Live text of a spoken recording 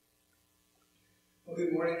Well,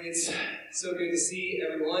 good morning. It's so good to see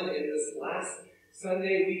everyone. In this last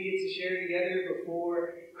Sunday, we get to share together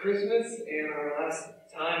before Christmas and our last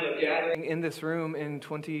time of gathering in this room in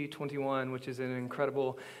 2021, which is an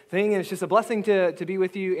incredible thing. And it's just a blessing to be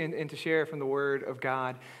with you and to share from the Word of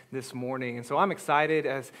God this morning. And so I'm excited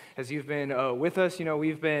as you've been with us. You know,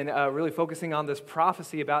 we've been really focusing on this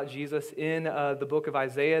prophecy about Jesus in the book of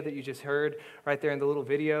Isaiah that you just heard right there in the little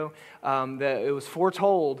video. That it was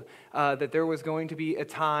foretold that there was going to be a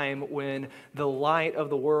time when the light of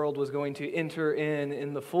the world was going to enter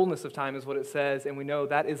in the fullness of time, is what it says. And we know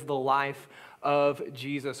that is the life of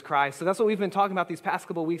Jesus Christ. So that's what we've been talking about these past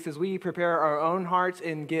couple of weeks as we prepare our own hearts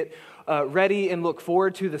and get ready and look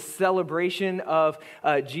forward to the celebration of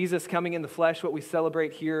Jesus coming in the flesh, what we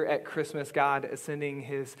celebrate here at Christmas, God sending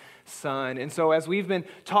his Son. And so as we've been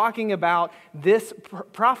talking about this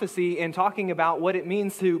prophecy and talking about what it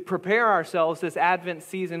means to prepare ourselves this Advent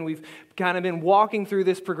season, we've kind of been walking through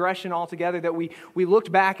this progression all together that we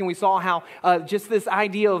looked back and we saw how just this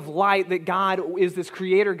idea of light, that God is this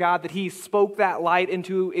creator God, that he spoke that light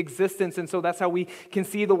into existence. And so that's how we can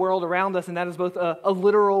see the world around us. And that is both a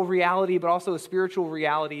literal reality, but also a spiritual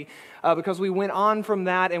reality. Because we went on from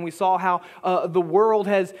that and we saw how the world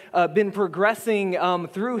has been progressing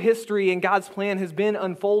through history and God's plan has been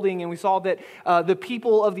unfolding. And we saw that the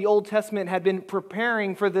people of the Old Testament had been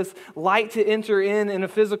preparing for this light to enter in a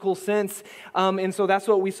physical sense. And so that's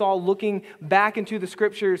what we saw looking back into the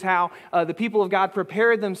scriptures, how the people of God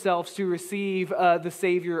prepared themselves to receive the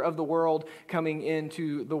Savior of the world coming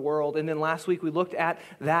into the world. And then last week we looked at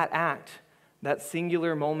that act, that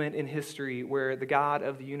singular moment in history where the God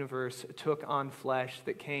of the universe took on flesh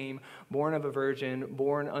that came, born of a virgin,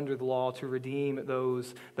 born under the law to redeem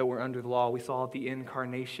those that were under the law. We saw the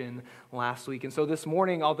incarnation last week. And so this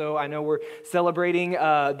morning, although I know we're celebrating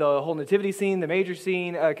the whole nativity scene, the major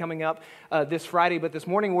scene coming up this Friday, but this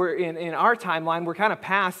morning we're in our timeline, we're kind of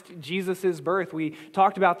past Jesus' birth. We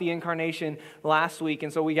talked about the incarnation last week,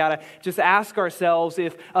 and so we got to just ask ourselves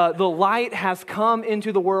if the light has come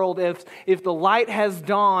into the world, if the light has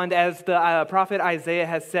dawned, as the prophet Isaiah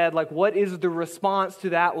has said, like what is the response to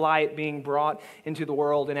that light being brought into the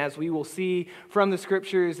world? And as we will see from the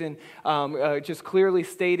scriptures and just clearly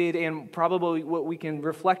stated, and probably what we can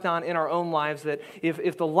reflect on in our own lives, that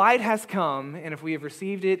if the light has come and if we have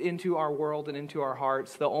received it into our world and into our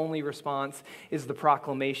hearts, the only response is the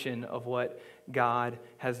proclamation of what God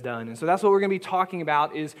has done. And so that's what we're going to be talking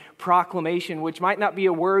about, is proclamation, which might not be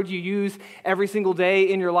a word you use every single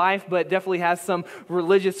day in your life, but definitely has some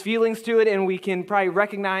religious feelings to it. And we can probably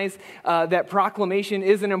recognize that proclamation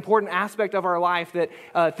is an important aspect of our life,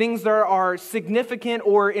 that things that are significant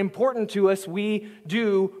or important to us, we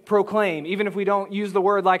do proclaim. Even if we don't use the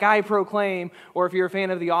word like I proclaim, or if you're a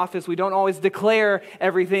fan of The Office, we don't always declare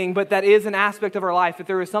everything, but that is an aspect of our life. If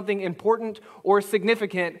there is something important or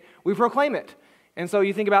significant, we proclaim it. And so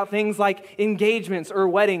you think about things like engagements or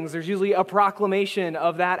weddings, there's usually a proclamation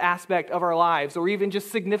of that aspect of our lives, or even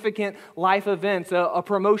just significant life events, a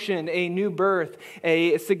promotion, a new birth,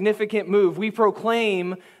 a significant move. We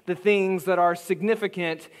proclaim the things that are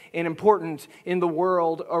significant and important in the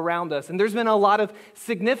world around us. And there's been a lot of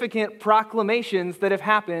significant proclamations that have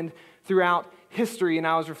happened throughout history, and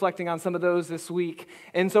I was reflecting on some of those this week.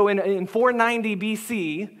 And so in 490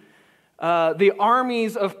 BC, the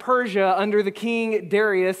armies of Persia under the king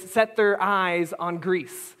Darius set their eyes on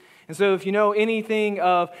Greece. And so if you know anything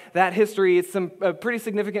of that history, it's some pretty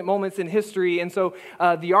significant moments in history. And so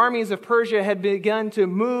the armies of Persia had begun to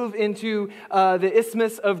move into the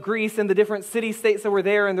isthmus of Greece and the different city-states that were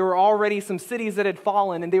there. And there were already some cities that had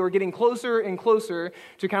fallen. And they were getting closer and closer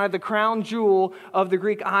to kind of the crown jewel of the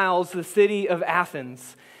Greek Isles, the city of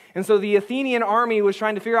Athens. And so the Athenian army was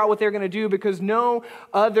trying to figure out what they're going to do, because no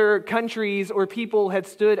other countries or people had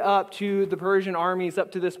stood up to the Persian armies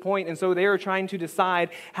up to this point. And so they were trying to decide,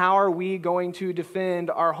 how are we going to defend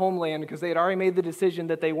our homeland? Because they had already made the decision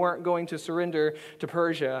that they weren't going to surrender to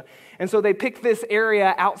Persia. And so they picked this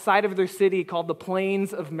area outside of their city called the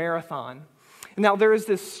Plains of Marathon. Now, there is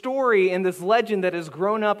this story and this legend that has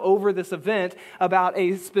grown up over this event about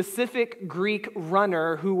a specific Greek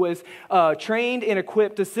runner who was trained and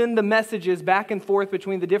equipped to send the messages back and forth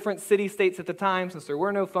between the different city-states at the time, since there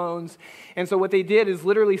were no phones. And so what they did is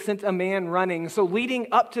literally sent a man running. So leading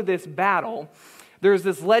up to this battle, there's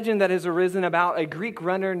this legend that has arisen about a Greek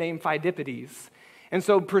runner named Phidippides. And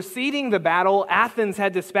so preceding the battle, Athens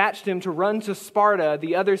had dispatched him to run to Sparta,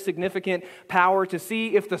 the other significant power, to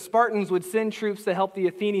see if the Spartans would send troops to help the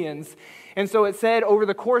Athenians. And so it said over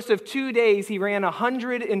the course of 2 days, he ran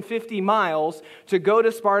 150 miles to go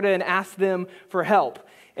to Sparta and ask them for help.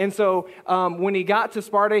 And so when he got to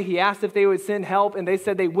Sparta, he asked if they would send help, and they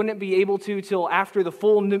said they wouldn't be able to till after the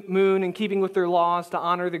full moon, in keeping with their laws to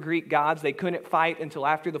honor the Greek gods. They couldn't fight until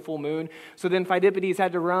after the full moon. So then Pheidippides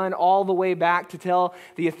had to run all the way back to tell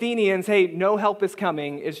the Athenians, hey, no help is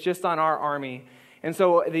coming. It's just on our army. And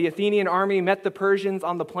so the Athenian army met the Persians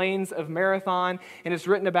on the plains of Marathon, and it's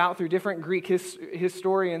written about through different Greek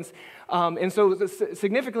historians. And so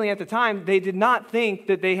significantly at the time, they did not think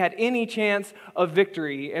that they had any chance of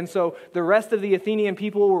victory. And so the rest of the Athenian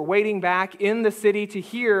people were waiting back in the city to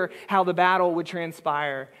hear how the battle would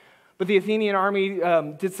transpire. But the Athenian army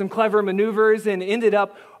did some clever maneuvers and ended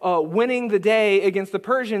up winning the day against the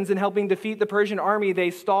Persians and helping defeat the Persian army. They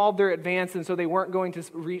stalled their advance, and so they weren't going to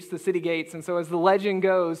reach the city gates. And so as the legend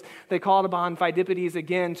goes, they called upon Pheidippides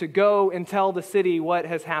again to go and tell the city what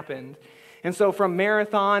has happened. And so from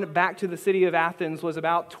Marathon back to the city of Athens was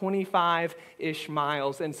about 25-ish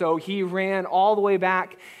miles. And so he ran all the way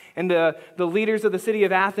back. And the leaders of the city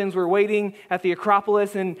of Athens were waiting at the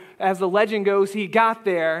Acropolis. And as the legend goes, he got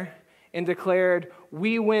there and declared,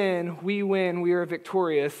 we win, we are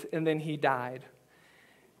victorious, and then he died.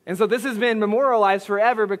 And so this has been memorialized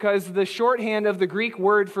forever because the shorthand of the Greek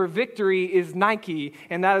word for victory is Nike,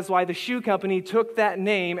 and that is why the shoe company took that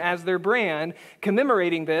name as their brand,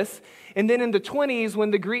 commemorating this. And then in the 1920s, when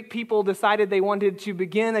the Greek people decided they wanted to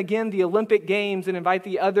begin again the Olympic Games and invite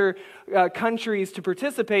the other countries to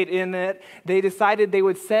participate in it, they decided they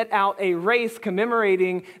would set out a race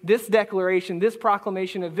commemorating this declaration, this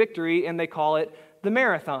proclamation of victory, and they call it the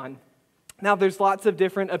marathon. Now, there's lots of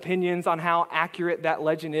different opinions on how accurate that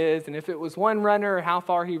legend is, and if it was one runner, or how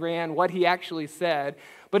far he ran, what he actually said.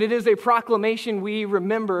 But it is a proclamation we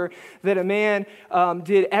remember that a man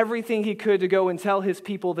did everything he could to go and tell his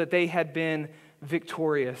people that they had been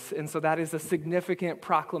victorious. And so that is a significant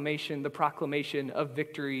proclamation. The proclamation of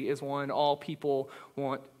victory is one all people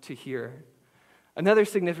want to hear. Another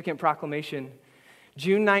significant proclamation,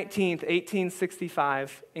 June 19th,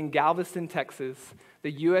 1865, in Galveston, Texas,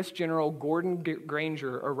 the U.S. General Gordon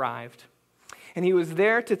Granger arrived. And he was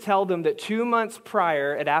there to tell them that 2 months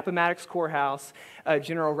prior at Appomattox Courthouse,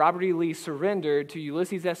 General Robert E. Lee surrendered to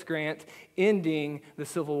Ulysses S. Grant, ending the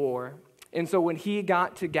Civil War. And so when he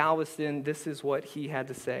got to Galveston, this is what he had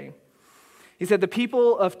to say. He said, the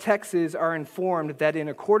people of Texas are informed that in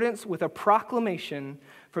accordance with a proclamation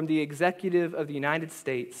from the executive of the United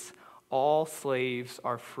States, all slaves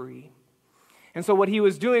are free. And so what he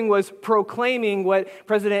was doing was proclaiming what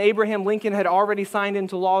President Abraham Lincoln had already signed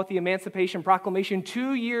into law with the Emancipation Proclamation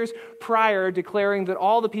 2 years prior, declaring that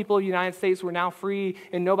all the people of the United States were now free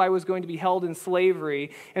and nobody was going to be held in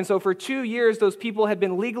slavery. And so for 2 years, those people had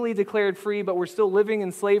been legally declared free, but were still living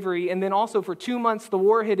in slavery. And then also for 2 months, the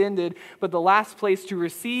war had ended, but the last place to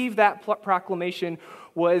receive that proclamation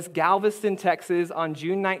was Galveston, Texas on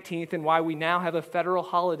June 19th, and why we now have a federal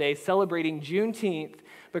holiday celebrating Juneteenth,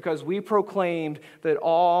 because we proclaimed that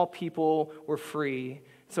all people were free.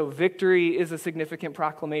 So victory is a significant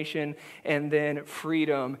proclamation, and then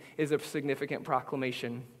freedom is a significant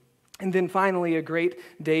proclamation. And then finally, a great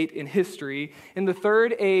date in history. In the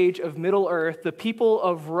third age of Middle Earth, the people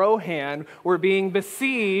of Rohan were being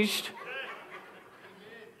besieged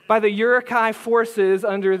by the Uruk-hai forces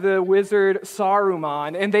under the wizard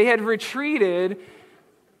Saruman, and they had retreated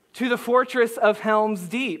to the fortress of Helm's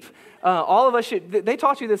Deep. All of us they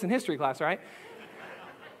taught you this in history class, right?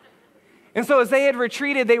 And so as they had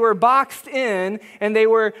retreated, they were boxed in, and they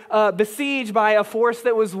were besieged by a force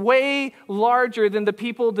that was way larger than the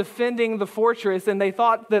people defending the fortress, and they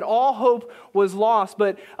thought that all hope was lost.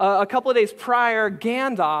 But a couple of days prior,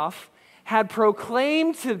 Gandalf had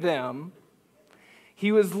proclaimed to them,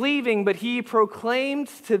 he was leaving, but he proclaimed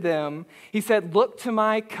to them, he said, look to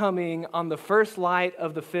my coming on the first light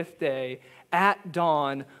of the fifth day. At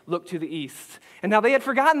dawn, look to the east. And now they had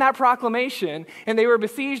forgotten that proclamation, and they were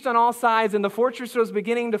besieged on all sides, and the fortress was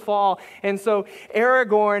beginning to fall. And so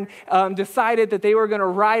Aragorn decided that they were going to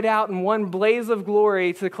ride out in one blaze of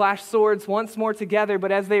glory to clash swords once more together.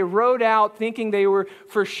 But as they rode out, thinking they were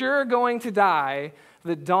for sure going to die,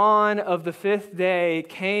 the dawn of the fifth day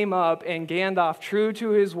came up, and Gandalf, true to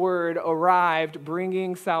his word, arrived,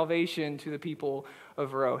 bringing salvation to the people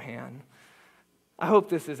of Rohan. I hope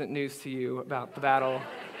this isn't news to you about the Battle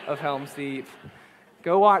of Helm's Deep.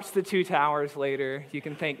 Go watch The Two Towers later. You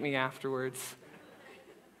can thank me afterwards.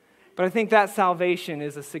 But I think that salvation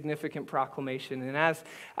is a significant proclamation. And as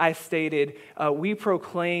I stated, we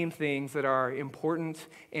proclaim things that are important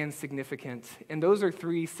and significant. And those are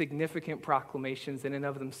three significant proclamations in and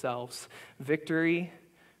of themselves: victory,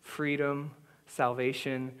 freedom,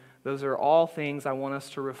 salvation, Those are all things I want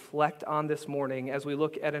us to reflect on this morning as we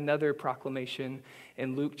look at another proclamation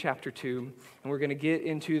in Luke chapter 2. And we're going to get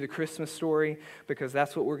into the Christmas story because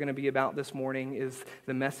that's what we're going to be about this morning, is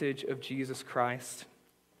the message of Jesus Christ.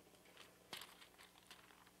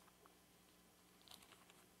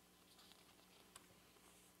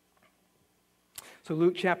 So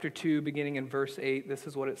Luke chapter 2, beginning in verse 8, this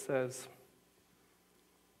is what it says.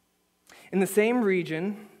 In the same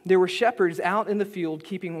region, there were shepherds out in the field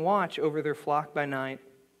keeping watch over their flock by night.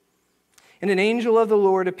 And an angel of the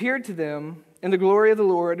Lord appeared to them, and the glory of the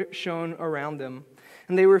Lord shone around them.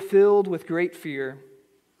 And they were filled with great fear.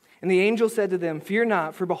 And the angel said to them, "Fear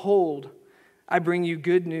not, for behold, I bring you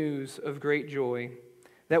good news of great joy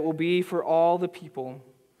that will be for all the people.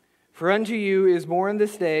 For unto you is born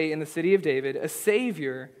this day in the city of David a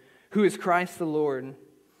Savior, who is Christ the Lord.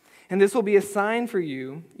 And this will be a sign for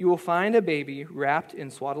you. You will find a baby wrapped in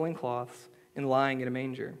swaddling cloths and lying in a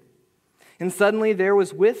manger." And suddenly there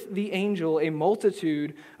was with the angel a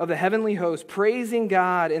multitude of the heavenly host, praising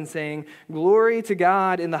God and saying, "Glory to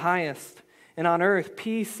God in the highest, and on earth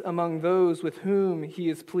peace among those with whom he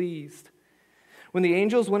is pleased." When the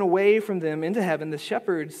angels went away from them into heaven, the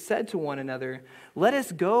shepherds said to one another, "Let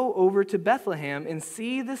us go over to Bethlehem and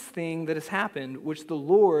see this thing that has happened, which the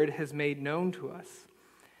Lord has made known to us."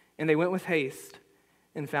 And they went with haste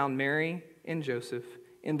and found Mary and Joseph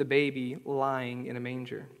and the baby lying in a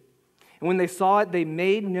manger. And when they saw it, they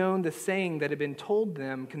made known the saying that had been told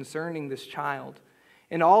them concerning this child.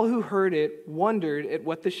 And all who heard it wondered at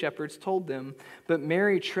what the shepherds told them. But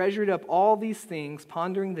Mary treasured up all these things,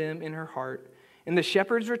 pondering them in her heart. And the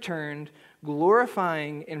shepherds returned,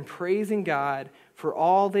 glorifying and praising God for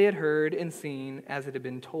all they had heard and seen as it had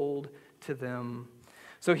been told to them.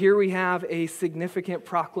 So here we have a significant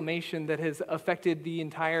proclamation that has affected the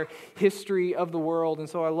entire history of the world. And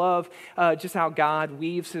so I love just how God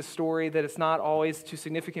weaves his story, that it's not always to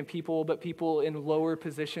significant people, but people in lower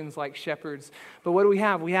positions like shepherds. But what do we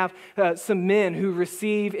have? We have some men who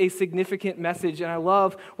receive a significant message. And I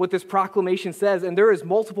love what this proclamation says. And there is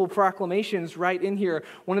multiple proclamations right in here.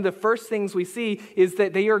 One of the first things we see is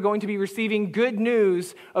that they are going to be receiving good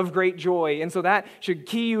news of great joy. And so that should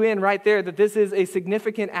key you in right there, that this is a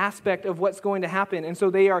significant aspect of what's going to happen. And so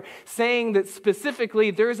they are saying that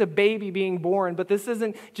specifically there's a baby being born, but this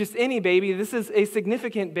isn't just any baby. This is a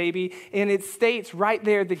significant baby, and it states right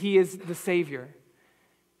there that he is the Savior.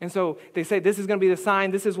 And so they say this is going to be the sign.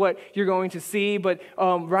 This is what you're going to see. But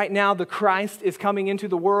right now, the Christ is coming into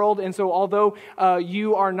the world. And so although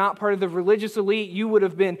you are not part of the religious elite, you would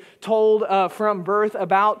have been told from birth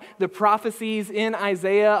about the prophecies in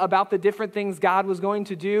Isaiah, about the different things God was going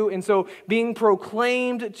to do. And so being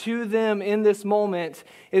proclaimed to them in this moment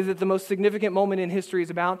is that the most significant moment in history is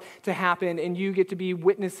about to happen. And you get to be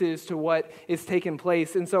witnesses to what is taking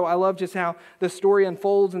place. And so I love just how the story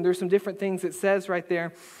unfolds. And there's some different things it says right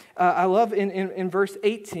there. I love in verse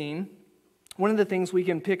 18, one of the things we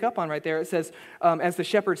can pick up on right there, it says, as the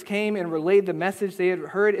shepherds came and relayed the message they had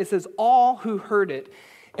heard, it says, all who heard it.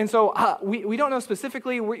 And so we don't know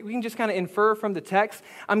specifically, we can just kind of infer from the text.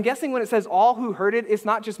 I'm guessing when it says all who heard it, it's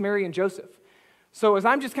not just Mary and Joseph. So as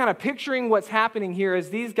I'm just kind of picturing what's happening here, as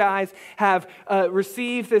these guys have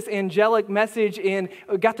received this angelic message and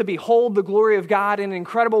got to behold the glory of God in an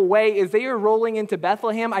incredible way, as they are rolling into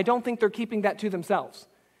Bethlehem, I don't think they're keeping that to themselves.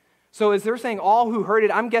 So as they're saying all who heard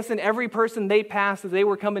it, I'm guessing every person they passed as they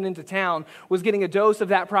were coming into town was getting a dose of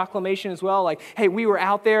that proclamation as well. Like, hey, we were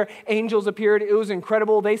out there, angels appeared, it was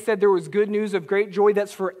incredible. They said there was good news of great joy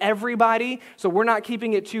that's for everybody. So we're not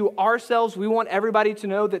keeping it to ourselves. We want everybody to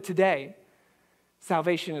know that today,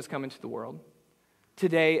 salvation is coming to the world.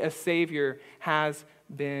 Today, a Savior has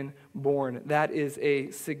been born. That is a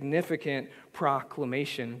significant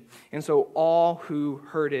proclamation. And so all who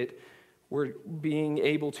heard it were being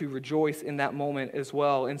able to rejoice in that moment as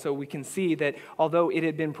well. And so we can see that although it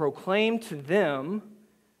had been proclaimed to them,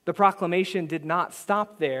 the proclamation did not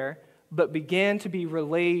stop there, but began to be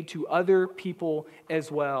relayed to other people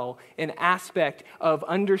as well. An aspect of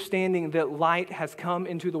understanding that light has come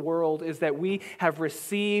into the world is that we have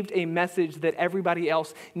received a message that everybody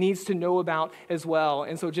else needs to know about as well.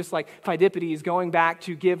 And so just like Pheidippides going back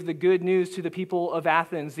to give the good news to the people of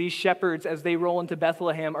Athens, these shepherds, as they roll into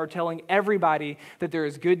Bethlehem, are telling everybody that there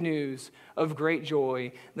is good news of great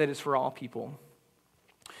joy that is for all people.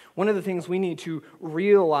 One of the things we need to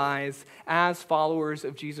realize as followers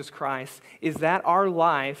of Jesus Christ is that our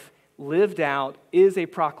life lived out is a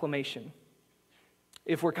proclamation.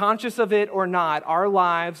 If we're conscious of it or not, our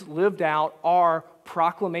lives lived out are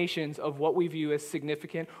proclamations of what we view as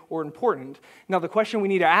significant or important. Now, the question we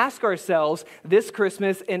need to ask ourselves this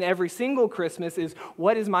Christmas and every single Christmas is,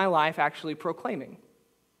 what is my life actually proclaiming?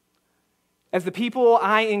 As the people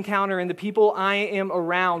I encounter and the people I am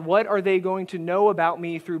around, what are they going to know about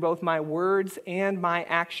me through both my words and my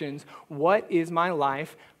actions? What is my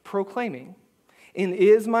life proclaiming? And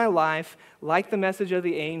is my life, like the message of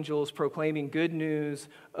the angels, proclaiming good news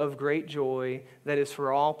of great joy that is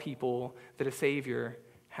for all people, that a Savior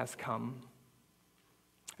has come?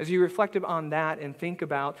 As you reflect on that and think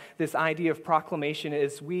about this idea of proclamation,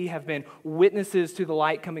 as we have been witnesses to the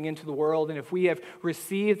light coming into the world, and if we have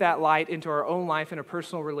received that light into our own life in a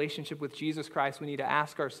personal relationship with Jesus Christ, we need to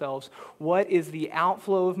ask ourselves, what is the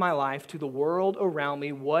outflow of my life to the world around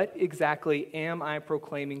me? What exactly am I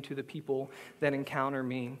proclaiming to the people that encounter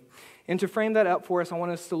me? And to frame that up for us, I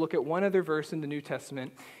want us to look at one other verse in the New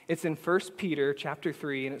Testament. It's in 1 Peter chapter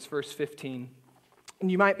 3, and it's verse 15. And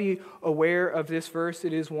you might be aware of this verse.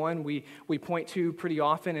 It is one we point to pretty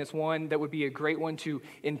often. It's one that would be a great one to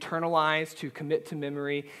internalize, to commit to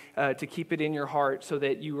memory, to keep it in your heart so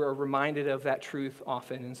that you are reminded of that truth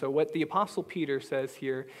often. And so what the Apostle Peter says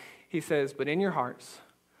here, he says, "But in your hearts,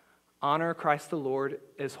 honor Christ the Lord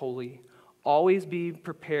as holy. Always be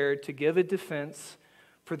prepared to give a defense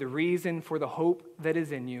for the reason for the hope that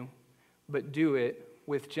is in you, but do it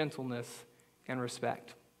with gentleness and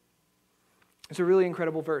respect." It's a really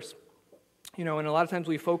incredible verse. And a lot of times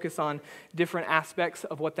we focus on different aspects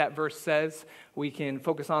of what that verse says. We can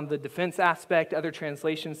focus on the defense aspect. Other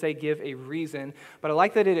translations say give a reason. But I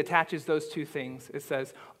like that it attaches those two things. It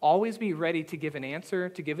says, always be ready to give an answer,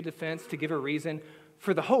 to give a defense, to give a reason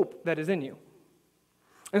for the hope that is in you.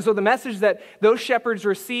 And so the message that those shepherds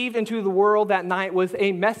received into the world that night was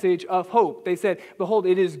a message of hope. They said, behold,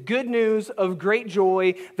 it is good news of great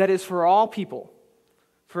joy that is for all people.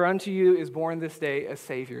 For unto you is born this day a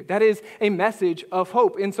Savior. That is a message of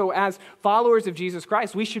hope. And so as followers of Jesus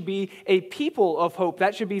Christ, we should be a people of hope.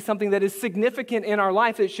 That should be something that is significant in our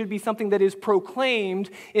life. It should be something that is proclaimed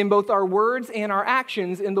in both our words and our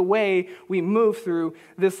actions in the way we move through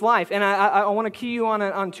this life. And I want to key you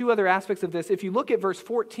on two other aspects of this. If you look at verse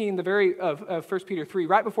 14, the very of 1 Peter 3,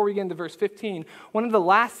 right before we get into verse 15, one of the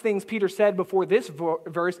last things Peter said before this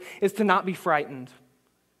verse is to not be frightened.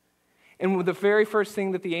 And the very first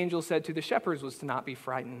thing that the angel said to the shepherds was to not be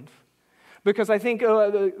frightened. Because I think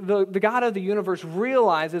the God of the universe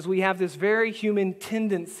realizes we have this very human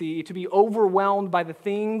tendency to be overwhelmed by the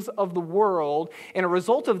things of the world. And a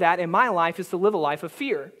result of that in my life is to live a life of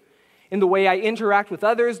fear. In the way I interact with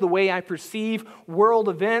others, the way I perceive world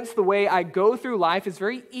events, the way I go through life, it's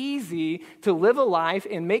very easy to live a life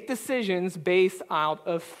and make decisions based out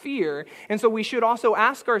of fear. And so we should also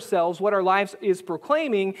ask ourselves what our lives is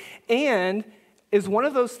proclaiming, and is one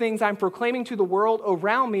of those things I'm proclaiming to the world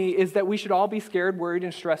around me is that we should all be scared, worried,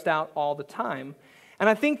 and stressed out all the time. And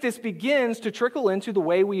I think this begins to trickle into the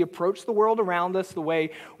way we approach the world around us, the way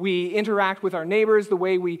we interact with our neighbors, the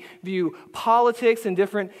way we view politics and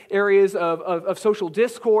different areas of social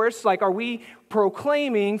discourse. Like, are we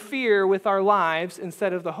proclaiming fear with our lives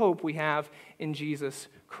instead of the hope we have in Jesus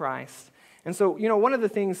Christ? And so, one of the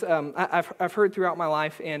things I've heard throughout my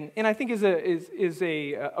life, and I think is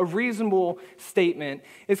a reasonable statement,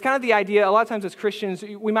 is kind of the idea, a lot of times as Christians,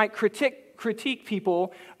 we might critique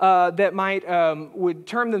people that would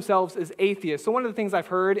term themselves as atheists. So one of the things I've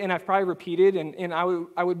heard, and I've probably repeated, and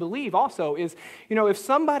I would believe also, is, if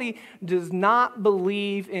somebody does not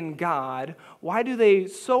believe in God, why do they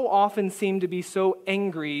so often seem to be so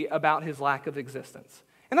angry about his lack of existence?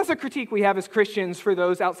 And that's a critique we have as Christians for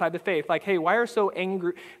those outside the faith. Like, hey, why are so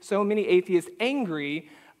many atheists angry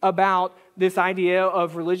about this idea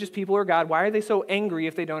of religious people or God? Why are they so angry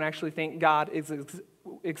if they don't actually think God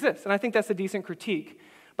exists? And I think that's a decent critique.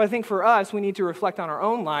 But I think for us, we need to reflect on our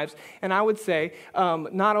own lives. And I would say,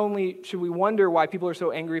 not only should we wonder why people are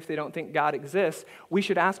so angry if they don't think God exists, we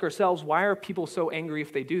should ask ourselves, why are people so angry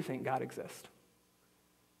if they do think God exists?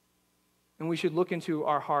 And we should look into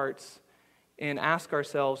our hearts and ask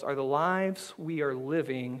ourselves, are the lives we are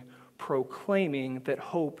living proclaiming that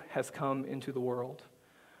hope has come into the world?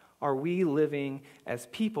 Are we living as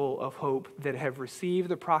people of hope that have received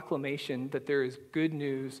the proclamation that there is good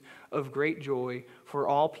news of great joy for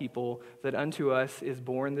all people, that unto us is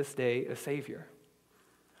born this day a Savior?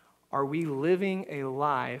 Are we living a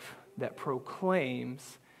life that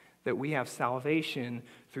proclaims that we have salvation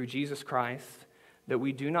through Jesus Christ, that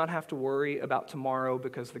we do not have to worry about tomorrow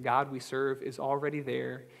because the God we serve is already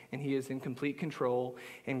there and he is in complete control,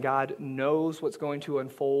 and God knows what's going to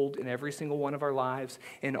unfold in every single one of our lives,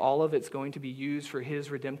 and all of it's going to be used for his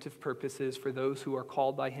redemptive purposes for those who are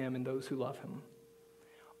called by him and those who love him.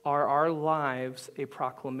 Are our lives a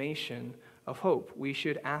proclamation of hope? We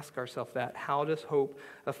should ask ourselves that. How does hope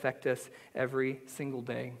affect us every single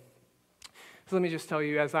day? So let me just tell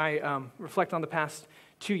you, as I reflect on the past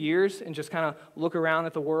 2 years and just kind of look around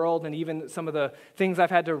at the world and even some of the things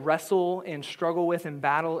I've had to wrestle and struggle with and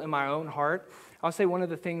battle in my own heart, I'll say one of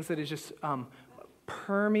the things that is just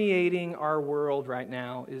permeating our world right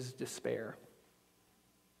now is despair.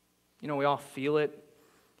 You know, we all feel it.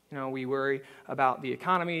 You know, we worry about the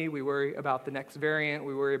economy, we worry about the next variant,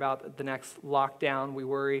 we worry about the next lockdown, we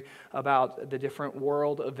worry about the different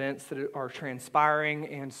world events that are transpiring,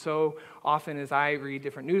 and so often as I read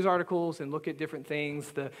different news articles and look at different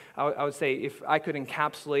things, I would say if I could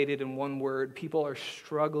encapsulate it in one word, people are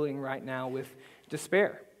struggling right now with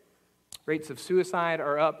despair. Rates of suicide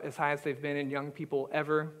are up as high as they've been in young people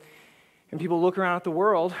ever, and people look around at the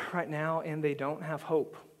world right now and they don't have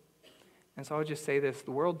hope. And so I would just say this,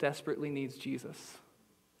 the world desperately needs Jesus.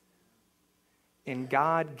 And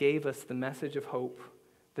God gave us the message of hope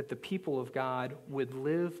that the people of God would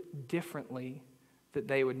live differently, that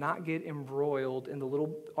they would not get embroiled in the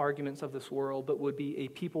little arguments of this world, but would be a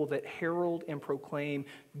people that herald and proclaim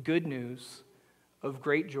good news of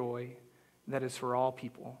great joy that is for all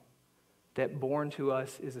people, that born to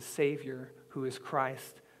us is a Savior who is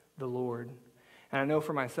Christ the Lord. And I know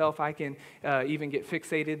for myself, I can even get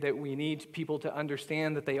fixated that we need people to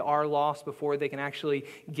understand that they are lost before they can actually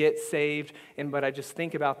get saved. But I just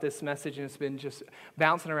think about this message, and it's been just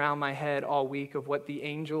bouncing around my head all week of what the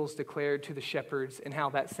angels declared to the shepherds and how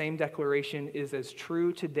that same declaration is as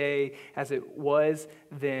true today as it was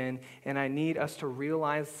then. And I need us to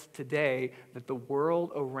realize today that the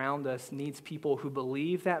world around us needs people who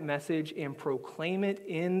believe that message and proclaim it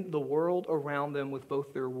in the world around them with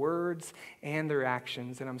both their words and their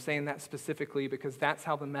actions. And I'm saying that specifically because that's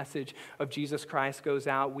how the message of Jesus Christ goes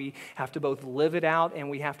out. We have to both live it out and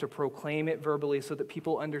we have to proclaim it verbally so that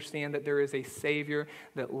people understand that there is a Savior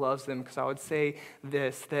that loves them. Because I would say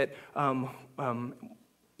this, that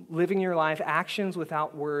living your life, actions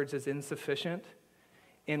without words is insufficient,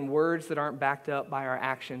 and words that aren't backed up by our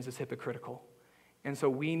actions is hypocritical. And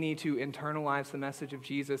so we need to internalize the message of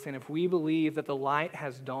Jesus. And if we believe that the light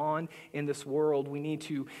has dawned in this world, we need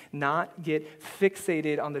to not get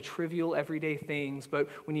fixated on the trivial everyday things, but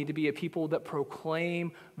we need to be a people that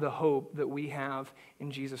proclaim the hope that we have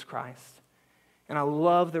in Jesus Christ. And I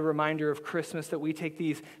love the reminder of Christmas that we take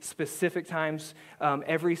these specific times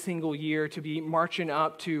every single year to be marching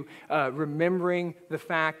up to remembering the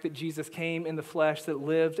fact that Jesus came in the flesh, that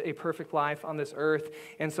lived a perfect life on this earth.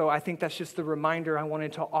 And so I think that's just the reminder I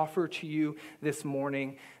wanted to offer to you this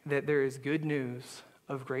morning, that there is good news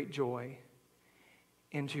of great joy,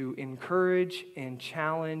 and to encourage and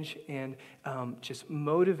challenge and just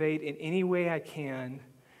motivate in any way I can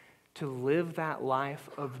to live that life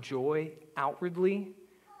of joy outwardly,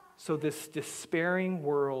 so this despairing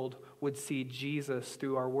world would see Jesus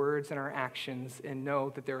through our words and our actions and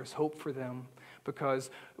know that there is hope for them, because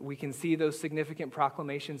we can see those significant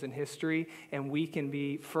proclamations in history, and we can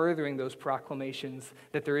be furthering those proclamations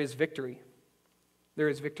that there is victory. There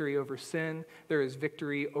is victory over sin. There is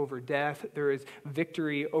victory over death. There is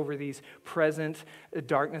victory over these present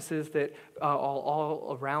darknesses that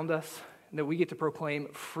all around us. That we get to proclaim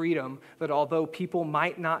freedom, that although people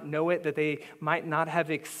might not know it, that they might not have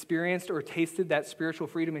experienced or tasted that spiritual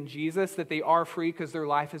freedom in Jesus, that they are free because their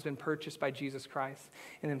life has been purchased by Jesus Christ.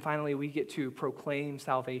 And then finally, we get to proclaim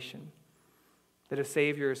salvation, that a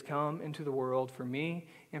Savior has come into the world for me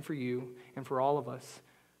and for you and for all of us,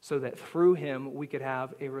 so that through him we could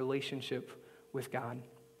have a relationship with God.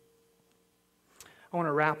 I want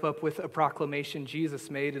to wrap up with a proclamation Jesus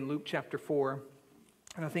made in Luke chapter 4.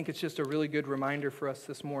 And I think it's just a really good reminder for us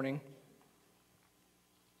this morning.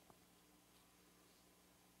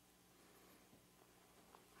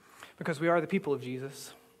 Because we are the people of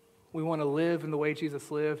Jesus. We want to live in the way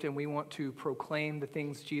Jesus lived, and we want to proclaim the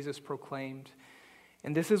things Jesus proclaimed.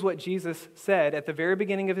 And this is what Jesus said at the very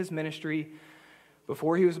beginning of his ministry,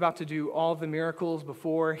 before he was about to do all the miracles,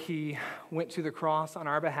 before he went to the cross on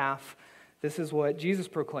our behalf. This is what Jesus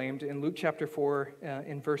proclaimed in Luke chapter 4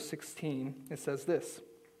 in verse 16. It says this: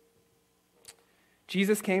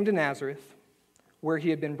 Jesus came to Nazareth, where he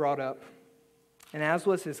had been brought up, and as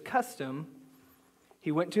was his custom,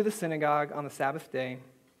 he went to the synagogue on the Sabbath day,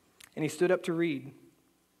 and he stood up to read.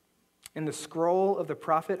 And the scroll of the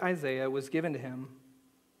prophet Isaiah was given to him.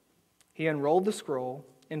 He unrolled the scroll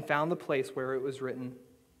and found the place where it was written,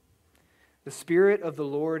 "The Spirit of the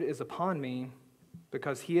Lord is upon me,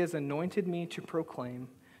 because he has anointed me to proclaim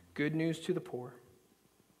good news to the poor.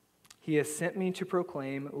 He has sent me to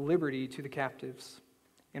proclaim liberty to the captives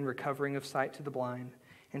and recovering of sight to the blind,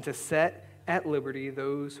 and to set at liberty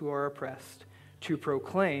those who are oppressed, to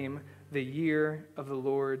proclaim the year of the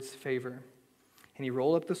Lord's favor." And he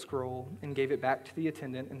rolled up the scroll and gave it back to the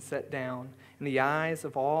attendant and sat down. And the eyes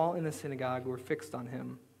of all in the synagogue were fixed on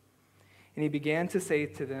him. And he began to say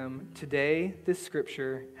to them, "Today this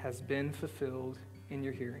scripture has been fulfilled in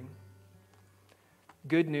your hearing."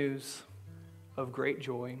 Good news of great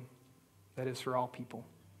joy that is for all people.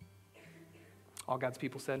 All God's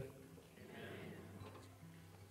people said.